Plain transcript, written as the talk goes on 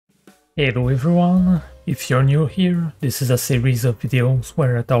Hello everyone, if you're new here, this is a series of videos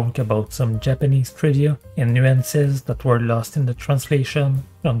where I talk about some Japanese trivia and nuances that were lost in the translation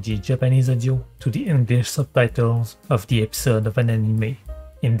from the Japanese audio to the English subtitles of the episode of an anime.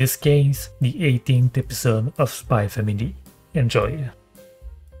 In this case, the 18th episode of Spy Family. Enjoy!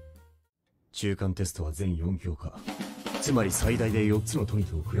 中間テストは全4教科。つまり最大で4つのトニ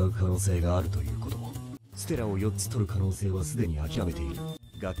トを食らう可能性があるということ。ステラを4つ取る可能性はすでに諦めている。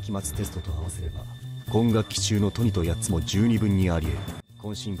学期末テストと合わせれば、今学期中のトニト8つも十二分にあり得る。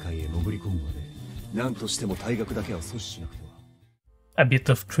懇親会へ潜り込むまで、何としても退学だけは阻止しなくては。A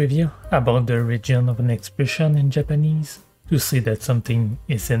bit of trivia about the origin of an expression in Japanese. To say that something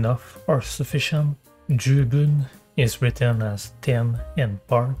is enough or sufficient, jubun is written as 10 in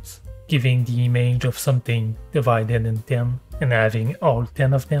parts, giving the image of something divided in 10 and having all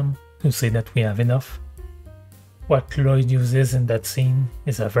 10 of them to say that we have enough. What Lloyd uses in that scene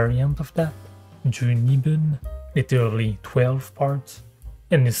is a variant of that, junibun, literally 12 parts,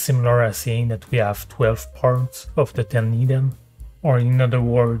 and is similar as saying that we have 12 parts of the 10 needed, or in other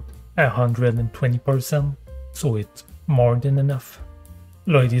words, 120%, so it's more than enough.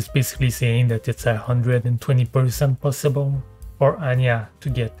 Lloyd is basically saying that it's 120% possible for Anya to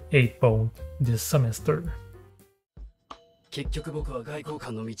get 8 points this semester. 結局僕は外交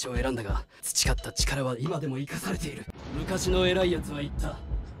官の道を選んだが、培った力は今でも生かされている。昔の偉いやつは言った。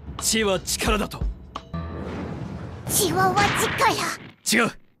知は力だと。知は力。違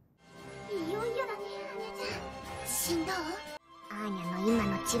う。いよいよだね、アーニャちゃん。しんどう？アーニャの今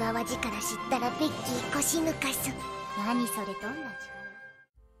のチワワ力知ったらベッキー腰抜かす。何それどんな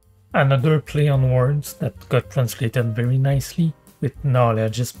力？ Another play on words that got translated very nicely, with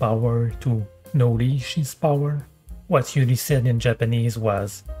knowledge is power to knowledge is power. What Yuri said in Japanese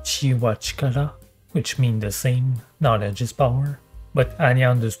was chi wa chikara, which means the same, knowledge is power. But Anya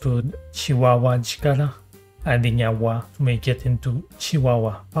understood chihuahua chikara, adding a wa to make it into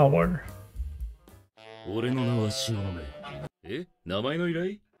chihuahua power. 俺の名は東雲。名前の由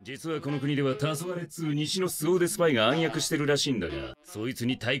来？実はこの国では黄昏2西の凄腕スパイが暗躍してるらしいんだが、そいつ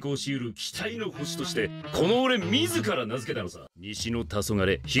に対抗しうる期待の星としてこの俺自ら名付けたのさ。西の黄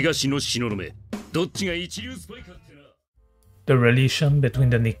昏、東の東雲。どっちが一流スパイかってな。 The relation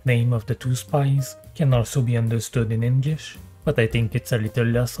between the nickname of the two spies can also be understood in English, but I think it's a little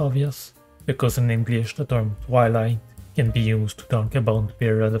less obvious, because in English the term Twilight can be used to talk about the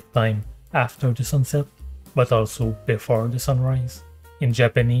period of time after the sunset, but also before the sunrise. In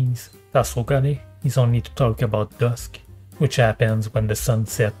Japanese, Tasogare is only to talk about dusk, which happens when the sun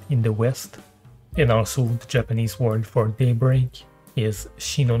sets in the west. And also the Japanese word for daybreak is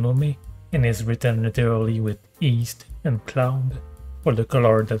Shinonome, and is written literally with east and cloud, for the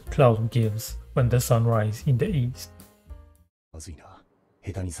color that cloud gives when the sun rises in the east. まずいな。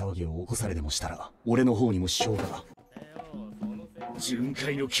下手に騒ぎを起こされでもしたら、俺の方にも支障が。巡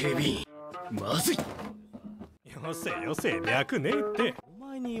回の警備員、まずい。よせよせ、略ねえって。お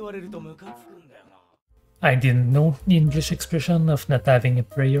前に言われるとムカつくんだよな。 I didn't know the English expression of not having a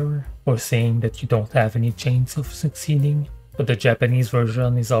prayer, or saying that you don't have any chance of succeeding, but the Japanese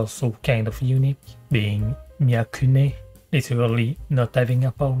version is also kind of unique, being myakune, literally not having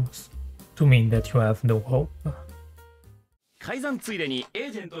a pulse, to mean that you have no hope. 改ざんついでにエ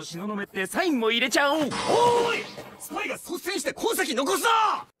ージェント東雲ってサインも入れちゃおう。おーい！スパイが率先して痕跡残す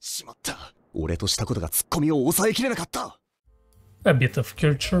な！しまった。俺としたことがツッコミを抑えきれなかった。A bit of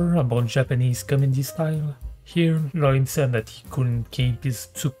culture about Japanese comedy style. Here, Lloyd said that he couldn't keep his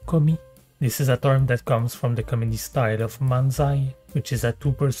Tsukkomi. This is a term that comes from the comedy style of manzai, which is a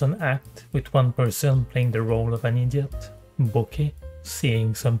two-person act with one person playing the role of an idiot, boke,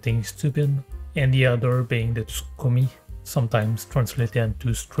 saying something stupid, and the other being the Tsukkomi, sometimes translated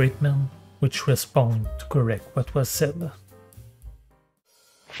to straight men, which respond to correct what was said.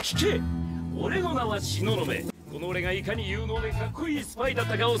 聞け！俺の名は東雲。この俺がいかに有能でかっこいいスパイだっ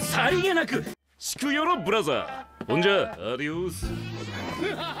たかをさりげなく聞くよろブラザー。ほんじゃ、アディオス。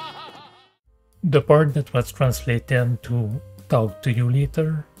The part that was translated to talk to you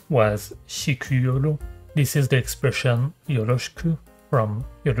later was shikuyoro. This is the expression yoroshiku from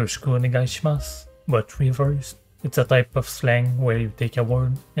yoroshiku onegaishimasu, but reversed. It's a type of slang where you take a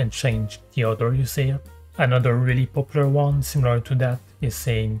word and change the order you say it. Another really popular one similar to that is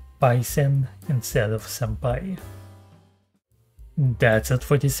saying SPYxFAMILY instead of senpai. That's it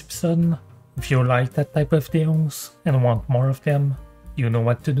for this episode. If you like that type of videos and want more of them, you know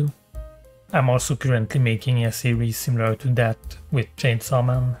what to do. I'm also currently making a series similar to that with Chainsaw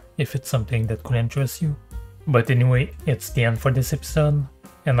Man, if it's something that could interest you. But anyway, it's the end for this episode,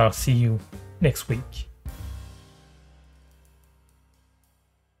 and I'll see you next week.